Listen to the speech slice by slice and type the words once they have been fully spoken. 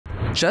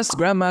Chess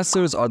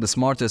Grandmasters are the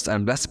smartest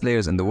and best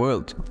players in the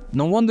world.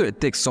 No wonder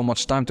it takes so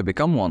much time to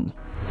become one.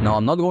 Now,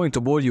 I'm not going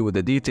to bore you with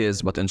the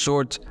details, but in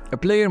short, a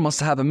player must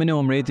have a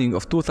minimum rating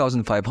of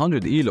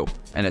 2500 ELO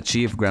and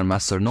achieve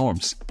Grandmaster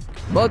norms.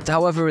 But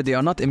however, they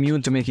are not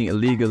immune to making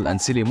illegal and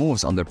silly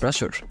moves under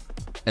pressure.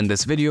 In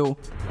this video,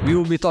 we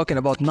will be talking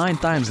about 9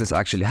 times this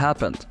actually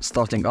happened,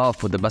 starting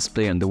off with the best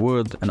player in the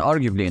world and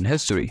arguably in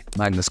history,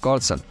 Magnus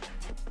Carlsen.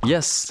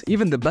 Yes,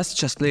 even the best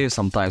chess player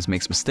sometimes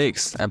makes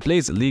mistakes and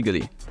plays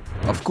illegally.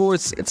 Of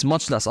course, it's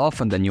much less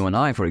often than you and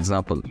I, for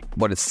example,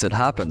 but it still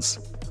happens.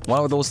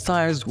 One of those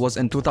times was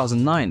in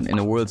 2009 in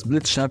a World's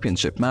Blitz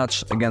Championship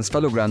match against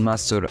fellow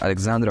Grandmaster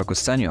Alexandra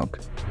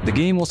Kosteniuk. The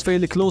game was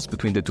fairly close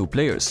between the two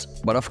players,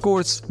 but of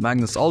course,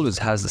 Magnus always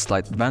has the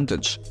slight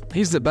advantage.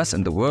 He's the best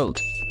in the world.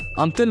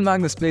 Until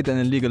Magnus played an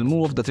illegal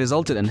move that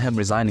resulted in him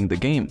resigning the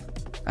game.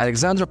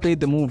 Alexandra played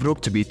the move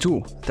rook to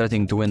b2,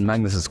 threatening to win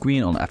Magnus's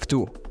queen on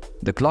f2.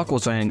 The clock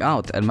was running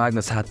out and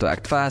Magnus had to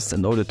act fast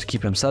in order to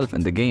keep himself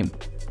in the game.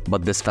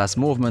 But this fast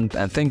movement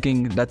and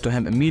thinking led to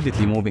him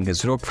immediately moving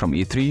his rook from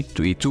e3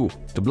 to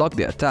e2 to block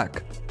the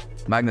attack.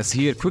 Magnus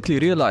here quickly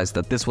realized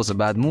that this was a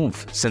bad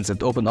move since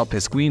it opened up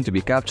his queen to be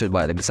captured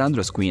by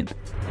Alexandra's queen,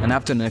 and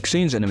after an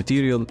exchange in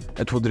material,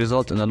 it would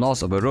result in the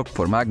loss of a rook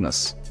for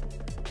Magnus.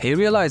 He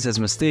realized his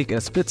mistake in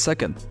a split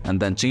second and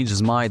then changed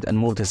his mind and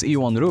moved his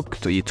e1 rook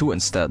to e2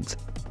 instead.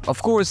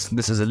 Of course,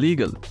 this is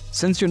illegal.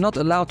 Since you're not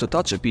allowed to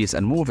touch a piece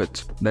and move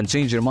it, then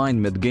change your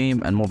mind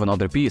mid-game and move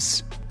another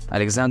piece.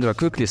 Alexandra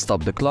quickly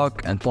stopped the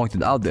clock and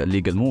pointed out the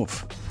illegal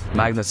move.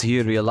 Magnus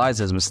here realized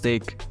his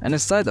mistake, and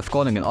instead of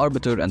calling an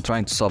arbiter and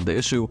trying to solve the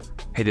issue,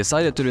 he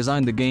decided to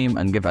resign the game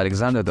and give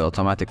Alexandra the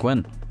automatic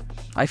win.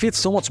 I feel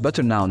so much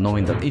better now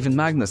knowing that even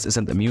Magnus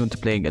isn't immune to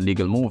playing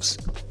illegal moves.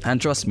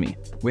 And trust me,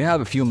 we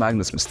have a few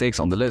Magnus mistakes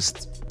on the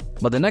list.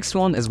 But the next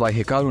one is by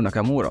Hikaru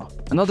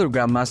Nakamura, another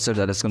Grandmaster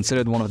that is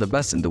considered one of the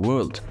best in the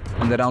world.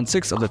 In the round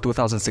 6 of the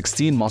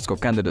 2016 Moscow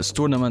Candidates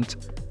tournament,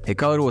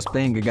 Hikaru was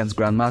playing against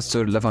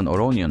Grandmaster Levan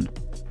Aronian.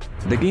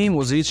 The game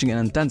was reaching an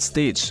intense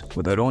stage,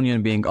 with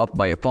Aronian being up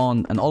by a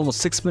pawn and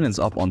almost 6 minutes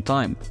up on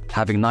time,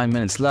 having 9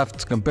 minutes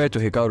left compared to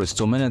Hikaru's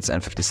 2 minutes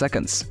and 50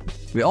 seconds.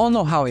 We all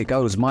know how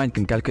Hikaru's mind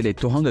can calculate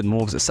 200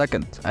 moves a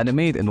second,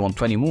 animate in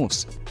 120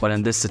 moves, but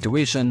in this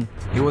situation,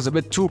 he was a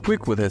bit too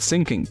quick with his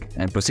thinking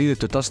and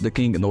proceeded to touch the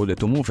king in order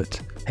to move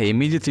it. He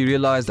immediately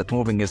realized that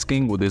moving his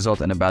king would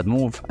result in a bad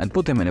move and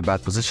put him in a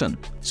bad position,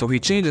 so he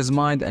changed his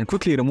mind and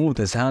quickly removed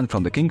his hand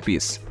from the king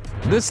piece.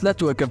 This led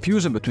to a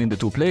confusion between the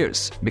two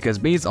players, because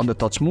based on the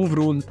touch move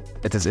rule,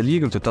 it is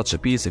illegal to touch a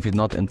piece if you do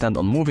not intend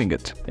on moving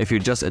it. If you're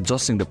just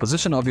adjusting the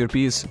position of your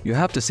piece, you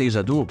have to say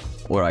Jadoob,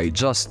 or I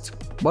adjust.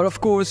 But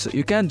of course,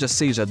 you can't just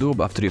say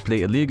Jadoob after you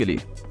play illegally.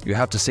 You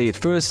have to say it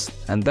first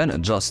and then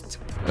adjust.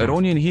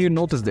 Aronian here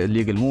noticed the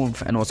illegal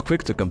move and was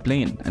quick to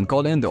complain and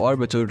call in the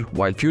arbiter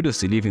while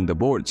furiously leaving the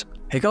board.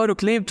 Hikaru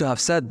claimed to have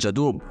said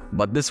Jadoob,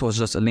 but this was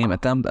just a lame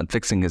attempt at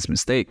fixing his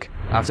mistake.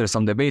 After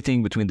some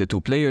debating between the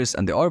two players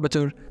and the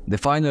arbiter, the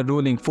final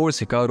ruling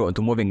forced Hikaru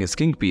into moving his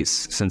king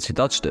piece since he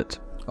touched it.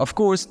 Of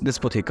course, this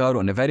put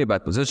Hikaru in a very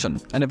bad position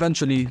and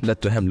eventually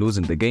led to him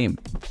losing the game.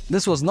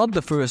 This was not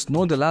the first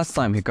nor the last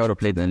time Hikaru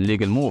played an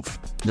illegal move.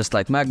 Just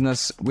like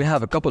Magnus, we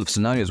have a couple of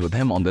scenarios with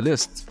him on the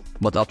list.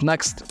 But up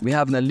next, we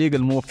have an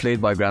illegal move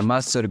played by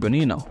Grandmaster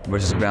Gonina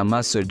versus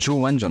Grandmaster Zhu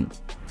Wenjun.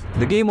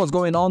 The game was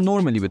going on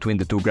normally between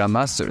the two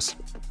Grandmasters,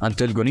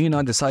 until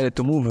Gonina decided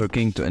to move her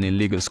king to an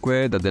illegal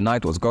square that the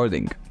knight was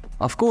guarding.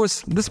 Of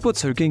course, this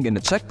puts her king in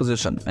a check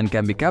position and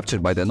can be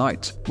captured by the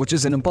knight, which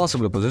is an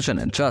impossible position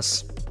in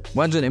chess.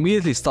 Wenjun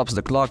immediately stops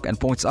the clock and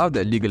points out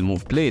the illegal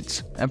move played,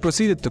 and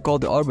proceeded to call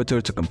the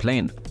arbiter to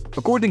complain.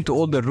 According to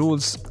all the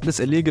rules, this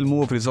illegal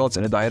move results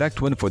in a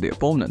direct win for the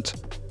opponent,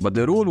 but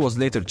the rule was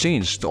later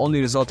changed to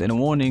only result in a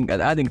warning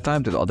and adding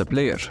time to the other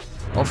player.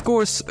 Of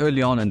course,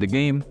 early on in the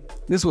game,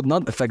 this would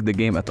not affect the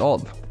game at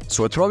all,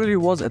 so it probably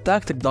was a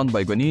tactic done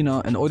by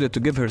Gonina in order to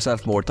give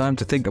herself more time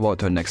to think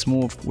about her next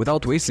move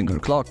without wasting her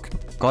clock.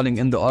 Calling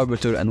in the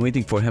arbiter and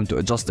waiting for him to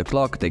adjust the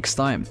clock takes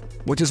time,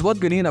 which is what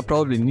Gonina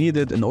probably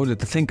needed in order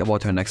to think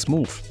about her next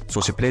move, so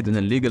she played an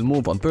illegal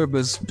move on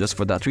purpose just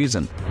for that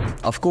reason.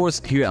 Of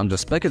course, here I'm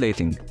just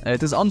speculating, and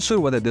it is unsure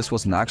whether this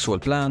was an actual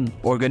plan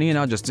or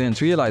Gonina just didn't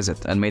realize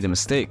it and made a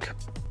mistake.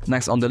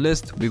 Next on the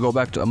list, we go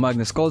back to a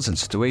Magnus Carlsen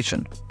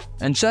situation.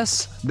 In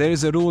chess, there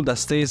is a rule that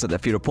states that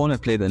if your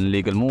opponent played an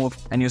illegal move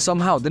and you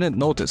somehow didn't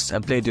notice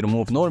and played your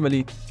move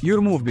normally, your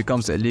move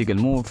becomes the illegal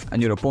move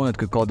and your opponent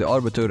could call the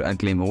arbiter and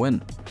claim a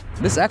win.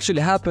 This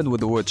actually happened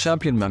with the world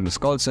champion Magnus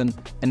Carlsen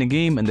in a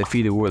game in the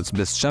FIDE World's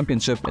Blitz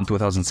Championship in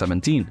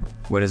 2017,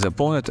 where his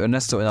opponent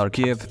Ernesto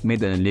Inarkiev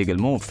made an illegal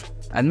move,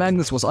 and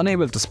Magnus was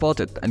unable to spot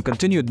it and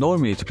continued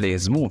normally to play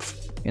his move.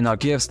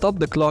 Inarkiev stopped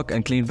the clock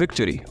and claimed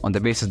victory on the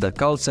basis that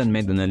Carlsen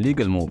made an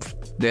illegal move.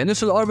 The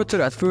initial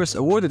arbiter at first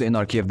awarded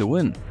Inarkiev the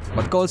win.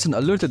 But Carlsen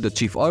alerted the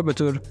chief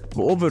arbiter,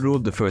 who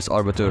overruled the first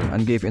arbiter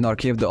and gave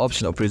Inarkiev the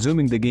option of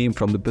resuming the game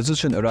from the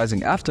position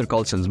arising after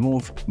Carlsen's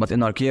move, but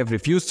Inarkiev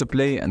refused to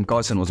play and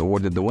Carlsen was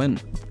awarded the win.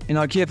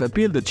 Inarkiev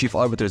appealed the chief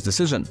arbiter's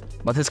decision,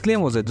 but his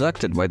claim was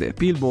rejected by the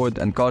appeal board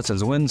and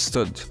Carlsen's win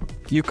stood.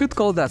 You could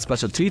call that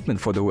special treatment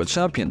for the world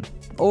champion,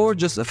 or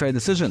just a fair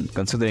decision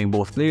considering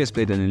both players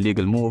played an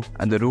illegal move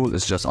and the rule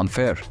is just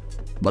unfair.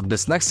 But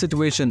this next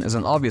situation is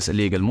an obvious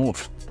illegal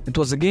move. It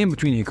was a game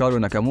between Hikaru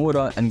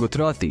Nakamura and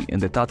Gujrati in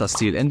the Tata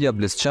Steel India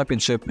Blitz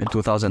Championship in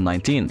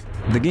 2019.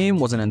 The game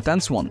was an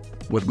intense one,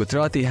 with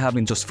Gujrati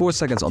having just 4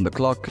 seconds on the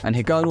clock and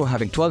Hikaru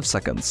having 12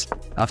 seconds.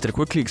 After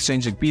quickly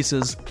exchanging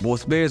pieces,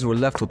 both players were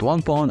left with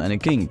one pawn and a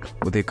king,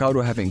 with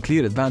Hikaru having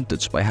clear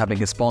advantage by having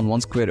his pawn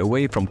one square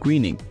away from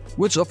queening,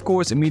 which of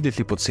course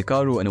immediately puts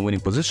Hikaru in a winning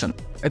position.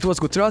 It was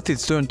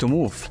Gujrati's turn to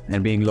move,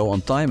 and being low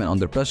on time and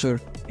under pressure,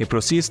 he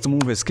proceeds to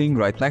move his king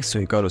right next to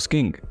Hikaru's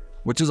king,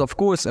 which is of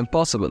course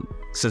impossible,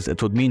 since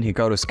it would mean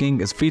Hikaru's king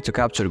is free to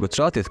capture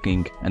Gujrati's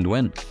king and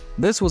win.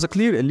 This was a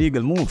clear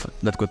illegal move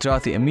that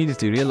Gujrati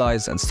immediately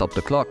realized and stopped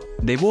the clock.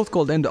 They both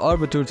called in the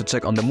arbiter to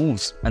check on the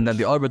moves, and then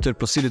the arbiter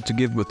proceeded to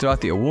give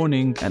Gujrati a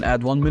warning and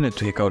add 1 minute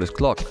to Hikaru's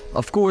clock.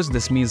 Of course,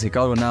 this means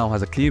Hikaru now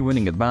has a clear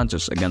winning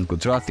advantage against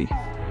Gujrati.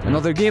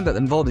 Another game that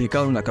involved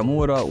Hikaru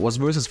Nakamura was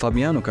versus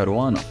Fabiano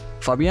Caruana.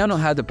 Fabiano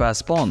had a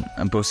passed pawn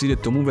and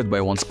proceeded to move it by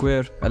 1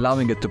 square,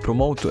 allowing it to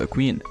promote to a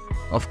queen.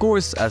 Of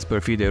course, as per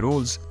FIDE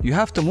rules, you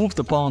have to move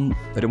the pawn,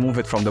 remove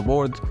it from the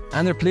board,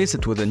 and replace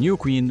it with a new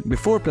queen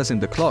before pressing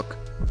the clock.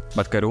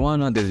 But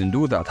Caruana didn't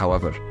do that,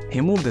 however.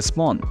 He moved his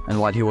pawn, and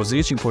while he was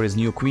reaching for his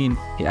new queen,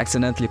 he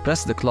accidentally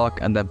pressed the clock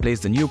and then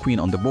placed the new queen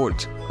on the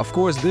board. Of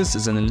course, this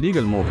is an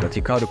illegal move that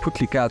Hikaru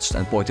quickly catched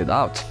and pointed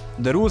out.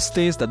 The rule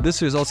states that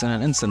this results in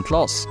an instant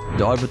loss.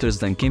 The arbiters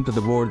then came to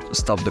the board,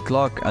 stopped the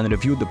clock, and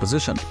reviewed the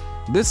position.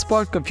 This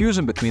sparked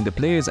confusion between the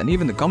players and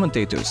even the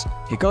commentators.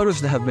 Hikaru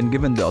should have been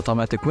given the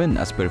automatic win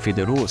as per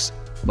FIDE rules.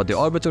 But the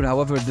arbiter,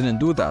 however, didn't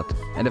do that,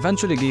 and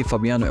eventually gave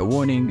Fabiano a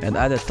warning and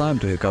added time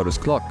to Hikaru's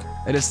clock.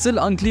 It is still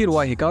unclear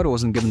why Hikaru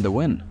wasn't given the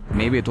win.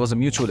 Maybe it was a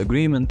mutual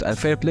agreement and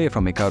fair play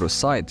from Hikaru's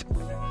side.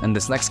 In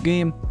this next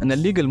game, an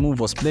illegal move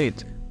was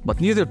played, but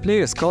neither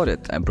players caught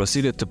it and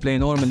proceeded to play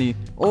normally,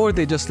 or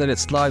they just let it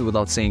slide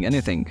without saying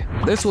anything.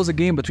 This was a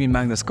game between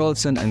Magnus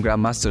Carlsen and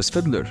Grandmasters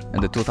Fiddler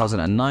in the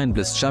 2009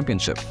 Blitz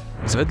Championship.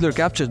 Fiddler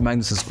captured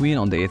Magnus's queen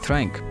on the 8th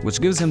rank, which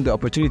gives him the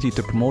opportunity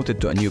to promote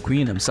it to a new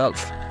queen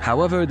himself.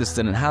 However, this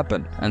didn't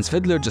happen, and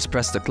Fiddler just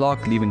pressed the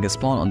clock, leaving his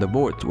pawn on the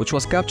board, which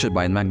was captured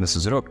by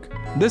Magnus's rook.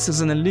 This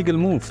is an illegal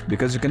move,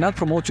 because you cannot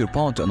promote your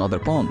pawn to another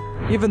pawn.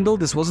 Even though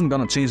this wasn't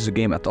gonna change the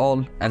game at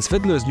all, and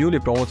Fiddler's newly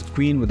promoted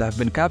queen would have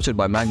been captured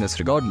by Magnus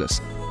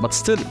regardless. But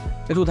still,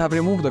 it would have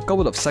removed a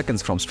couple of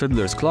seconds from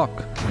Fiddler's clock.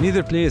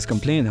 Neither players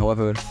complained,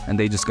 however, and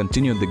they just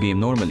continued the game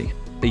normally.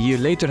 A year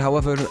later,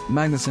 however,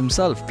 Magnus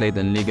himself played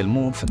an illegal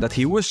move that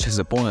he wished his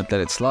opponent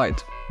let it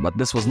slide, but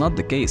this was not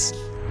the case.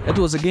 It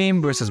was a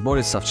game versus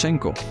Boris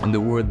Savchenko in the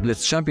World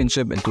Blitz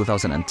Championship in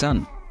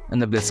 2010. In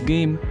the Blitz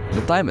game,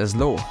 the time is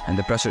low and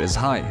the pressure is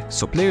high,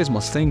 so players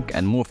must think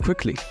and move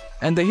quickly.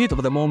 In the heat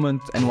of the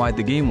moment and while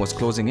the game was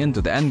closing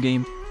into the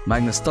endgame,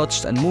 Magnus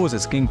touched and moves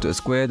his king to a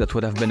square that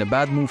would have been a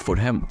bad move for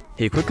him.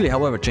 He quickly,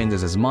 however,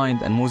 changes his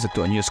mind and moves it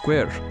to a new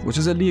square, which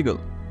is illegal.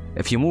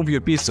 If you move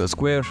your piece to a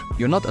square,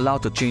 you're not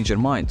allowed to change your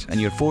mind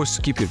and you're forced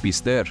to keep your piece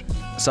there.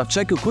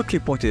 Savchenko quickly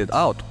pointed it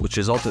out, which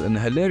resulted in a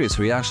hilarious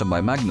reaction by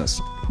Magnus.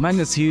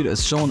 Magnus here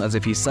is shown as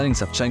if he's telling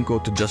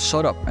Savchenko to just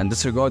shut up and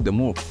disregard the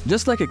move,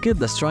 just like a kid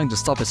that's trying to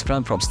stop his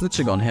friend from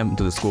snitching on him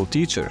to the school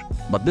teacher.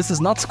 But this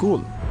is not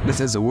school. This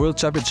is a World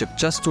Championship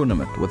chess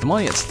tournament with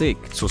money at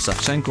stake, so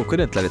Savchenko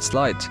couldn't let it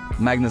slide.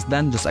 Magnus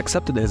then just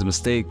accepted his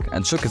mistake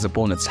and shook his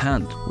opponent's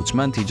hand, which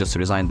meant he just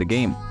resigned the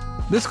game.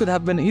 This could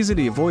have been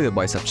easily avoided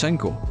by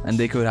Savchenko, and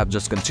they could have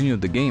just continued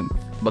the game.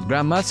 But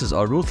Grandmasters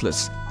are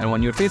ruthless, and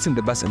when you're facing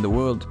the best in the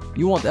world,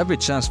 you want every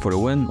chance for a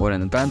win or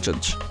an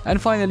advantage.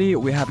 And finally,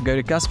 we have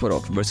Garry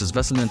Kasparov versus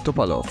Veselin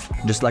Topalov.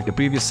 Just like the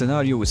previous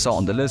scenario we saw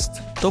on the list,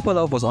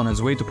 Topalov was on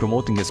his way to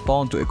promoting his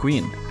pawn to a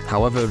queen.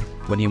 However,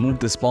 when he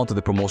moved his pawn to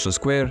the promotion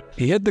square,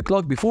 he hit the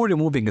clock before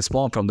removing his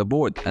pawn from the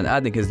board and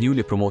adding his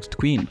newly promoted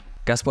queen.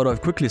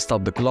 Kasparov quickly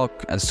stopped the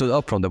clock and stood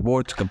up from the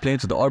board to complain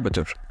to the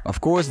arbiter.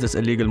 Of course, this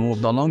illegal move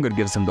no longer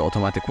gives him the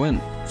automatic win,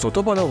 so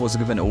Topalov was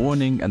given a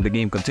warning and the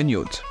game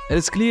continued. It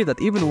is clear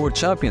that even world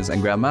champions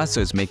and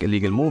grandmasters make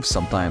illegal moves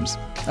sometimes.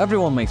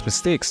 Everyone makes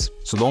mistakes,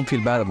 so don't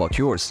feel bad about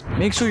yours.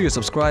 Make sure you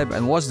subscribe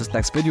and watch this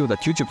next video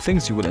that YouTube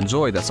thinks you will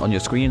enjoy that's on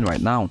your screen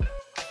right now.